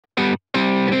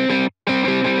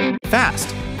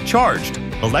fast, charged,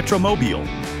 electromobile.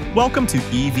 Welcome to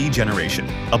EV Generation,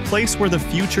 a place where the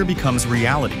future becomes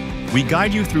reality. We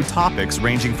guide you through topics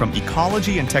ranging from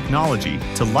ecology and technology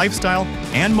to lifestyle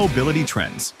and mobility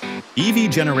trends. EV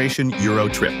Generation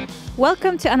Eurotrip.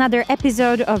 Welcome to another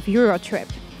episode of Eurotrip.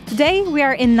 Today we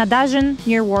are in Nadarzyn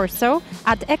near Warsaw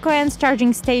at Ekoen's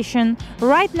charging station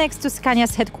right next to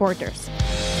Scania's headquarters.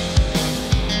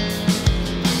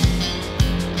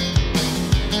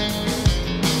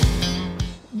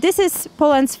 This is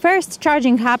Poland's first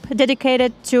charging hub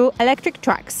dedicated to electric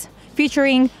trucks,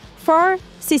 featuring 4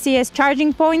 CCS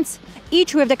charging points,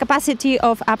 each with the capacity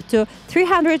of up to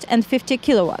 350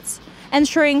 kilowatts,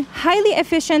 ensuring highly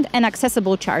efficient and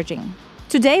accessible charging.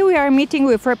 Today we are meeting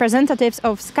with representatives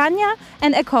of Scania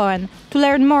and Ekoen to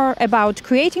learn more about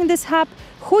creating this hub,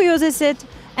 who uses it,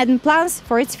 and plans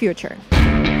for its future.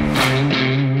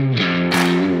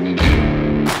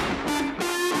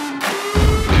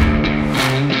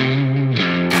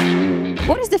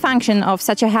 What is the function of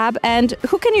such a hub and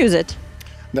who can use it?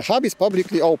 The hub is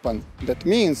publicly open. That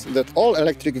means that all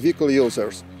electric vehicle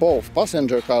users, both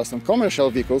passenger cars and commercial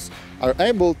vehicles, are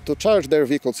able to charge their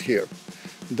vehicles here.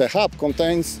 The hub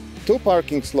contains 2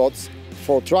 parking slots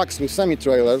for trucks with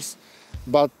semi-trailers,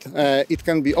 but it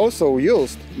can be also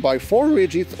used by 4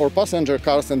 rigid or passenger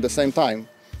cars at the same time.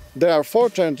 There are 4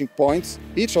 charging points.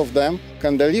 Each of them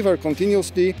can deliver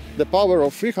continuously the power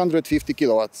of 350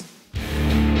 kilowatts.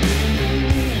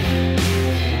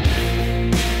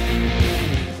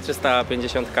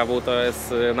 350 kW to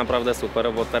jest naprawdę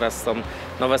super, bo teraz są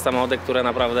nowe samochody, które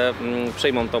naprawdę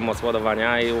przyjmą tą moc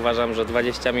ładowania i uważam, że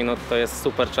 20 minut to jest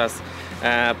super czas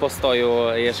postoju,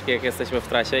 jak jesteśmy w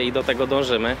trasie i do tego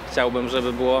dążymy. Chciałbym,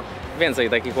 żeby było więcej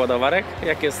takich ładowarek,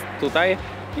 jak jest tutaj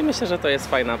i myślę, że to jest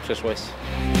fajna przyszłość.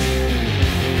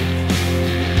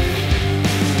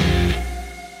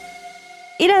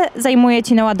 Ile zajmuje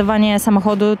Ci naładowanie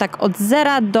samochodu tak od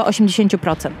 0 do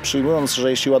 80%? Przyjmując, że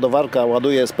jeśli ładowarka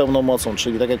ładuje z pełną mocą,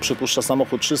 czyli tak jak przypuszcza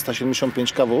samochód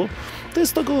 375 kW, to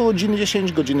jest to godziny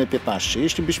 10, godziny 15.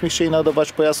 Jeśli byśmy chcieli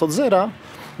naładować pojazd od 0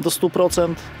 do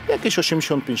 100%, jakieś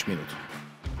 85 minut.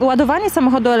 Ładowanie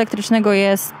samochodu elektrycznego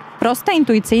jest proste,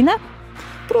 intuicyjne?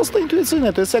 Proste,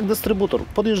 intuicyjne, to jest jak dystrybutor.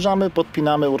 Podjeżdżamy,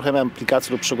 podpinamy, uruchamiamy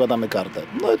aplikację lub przekładamy kartę.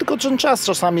 No i tylko ten czas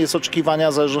czasami jest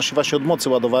oczekiwania, w zależności właśnie od mocy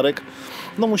ładowarek.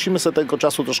 No musimy sobie tego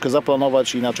czasu troszkę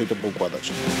zaplanować i inaczej to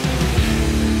poukładać.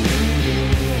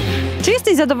 Czy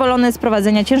jesteś zadowolony z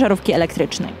prowadzenia ciężarówki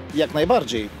elektrycznej? Jak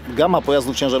najbardziej. Gama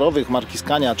pojazdów ciężarowych marki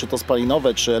Scania, czy to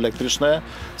spalinowe, czy elektryczne,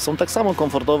 są tak samo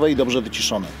komfortowe i dobrze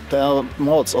wyciszone. Ta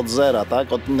moc od zera,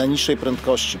 tak, od najniższej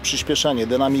prędkości, przyspieszenie,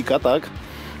 dynamika, tak,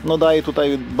 no daje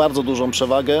tutaj bardzo dużą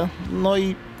przewagę, no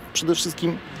i przede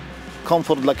wszystkim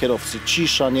komfort dla kierowcy,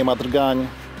 cisza, nie ma drgań.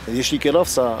 Jeśli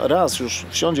kierowca raz już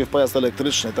wsiądzie w pojazd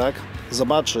elektryczny, tak,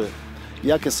 zobaczy,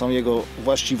 jakie są jego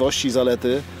właściwości i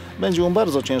zalety, będzie mu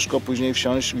bardzo ciężko później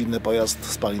wsiąść w inny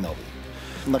pojazd spalinowy.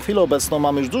 Na chwilę obecną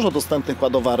mamy już dużo dostępnych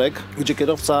ładowarek, gdzie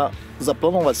kierowca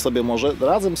zaplanować sobie może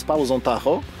razem z pauzą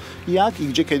tacho, jak i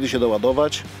gdzie kiedy się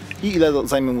doładować i ile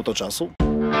zajmie mu to czasu.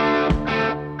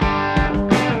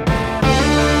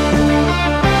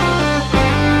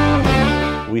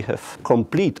 We have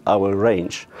complete our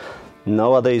range.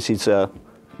 Nowadays it's a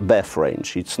BEV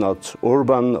range. It's not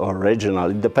urban or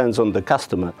regional. It depends on the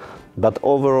customer. But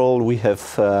overall we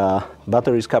have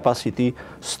batteries capacity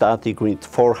starting with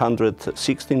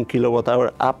 416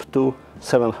 kWh up to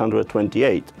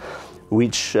 728,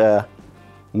 which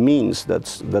means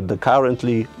that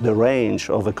currently the range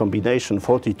of a combination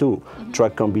 42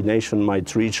 truck combination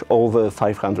might reach over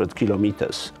 500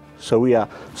 kilometers. So we are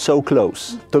so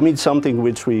close to meet something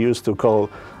which we used to call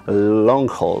long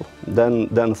haul, then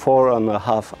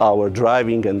 4.5 hour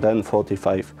driving and then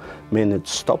 45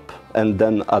 minutes stop and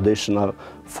then additional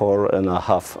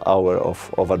 4.5 hour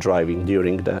of a driving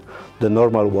during the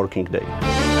normal working day.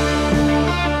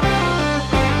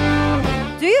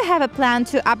 Do you have a plan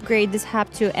to upgrade this hub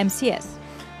to MCS?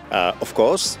 Of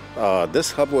course,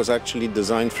 this hub was actually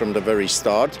designed from the very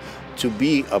start to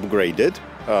be upgraded.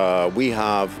 We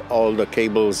have all the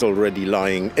cables already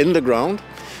lying in the ground,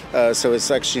 so it's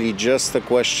actually just a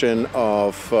question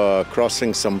of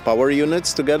crossing some power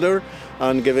units together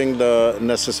and giving the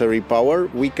necessary power.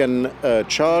 We can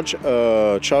charge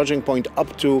a charging point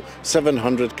up to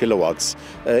 700 kilowatts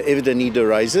if the need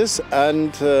arises,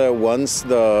 and once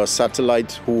the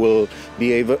satellite who will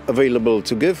be available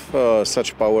to give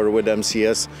such power with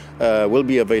MCS will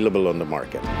be available on the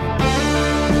market.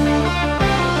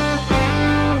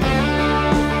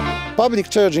 Public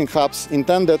charging hubs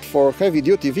intended for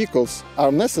heavy-duty vehicles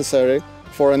are necessary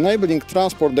for enabling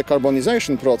transport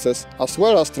decarbonization process as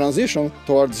well as transition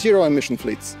towards zero-emission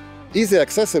fleets. Easy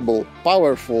accessible,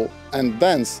 powerful and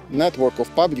dense network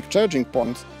of public charging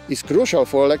points is crucial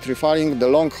for electrifying the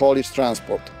long-haulage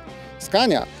transport.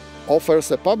 Scania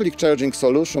offers a public charging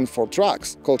solution for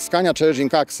trucks called Scania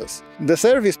Charging Access. The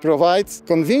service provides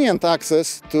convenient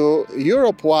access to a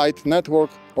Europe-wide network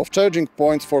of charging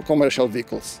points for commercial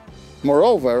vehicles.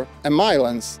 Moreover,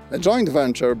 Milence, a joint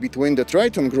venture between the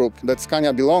Traton Group that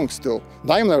Scania belongs to,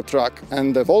 Daimler Truck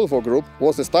and the Volvo Group,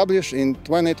 was established in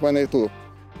 2022.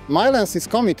 Milence is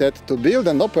committed to build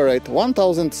and operate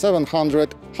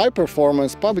 1,700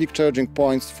 high-performance public charging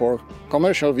points for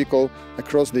commercial vehicles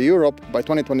across Europe by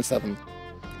 2027.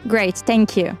 Great,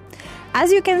 thank you.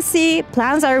 As you can see,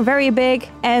 plans are very big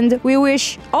and we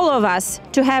wish all of us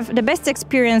to have the best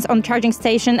experience on charging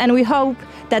station, and we hope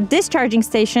that this charging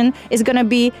station is going to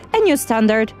be a new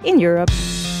standard in Europe.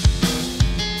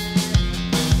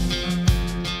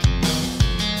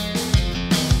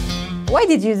 Why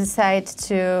did you decide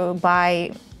to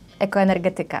buy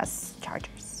Ekoenergetyka's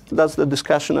chargers? That's the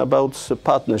discussion about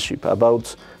partnership,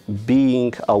 about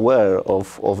being aware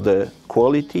of the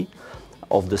quality,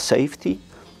 of the safety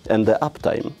and the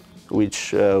uptime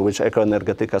which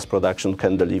Ekoenergetyka's production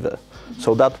can deliver.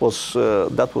 So that was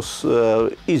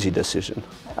easy decision,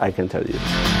 I can tell you.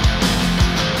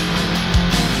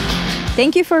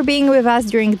 Thank you for being with us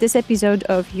during this episode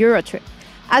of Eurotrip.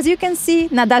 As you can see,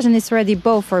 Nadarzyn is ready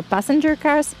both for passenger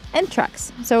cars and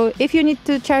trucks. So if you need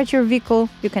to charge your vehicle,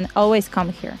 you can always come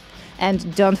here.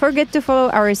 And don't forget to follow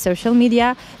our social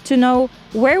media to know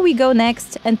where we go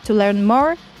next and to learn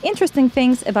more interesting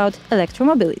things about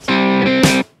electromobility.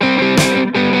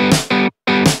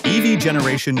 EV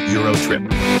Generation Eurotrip.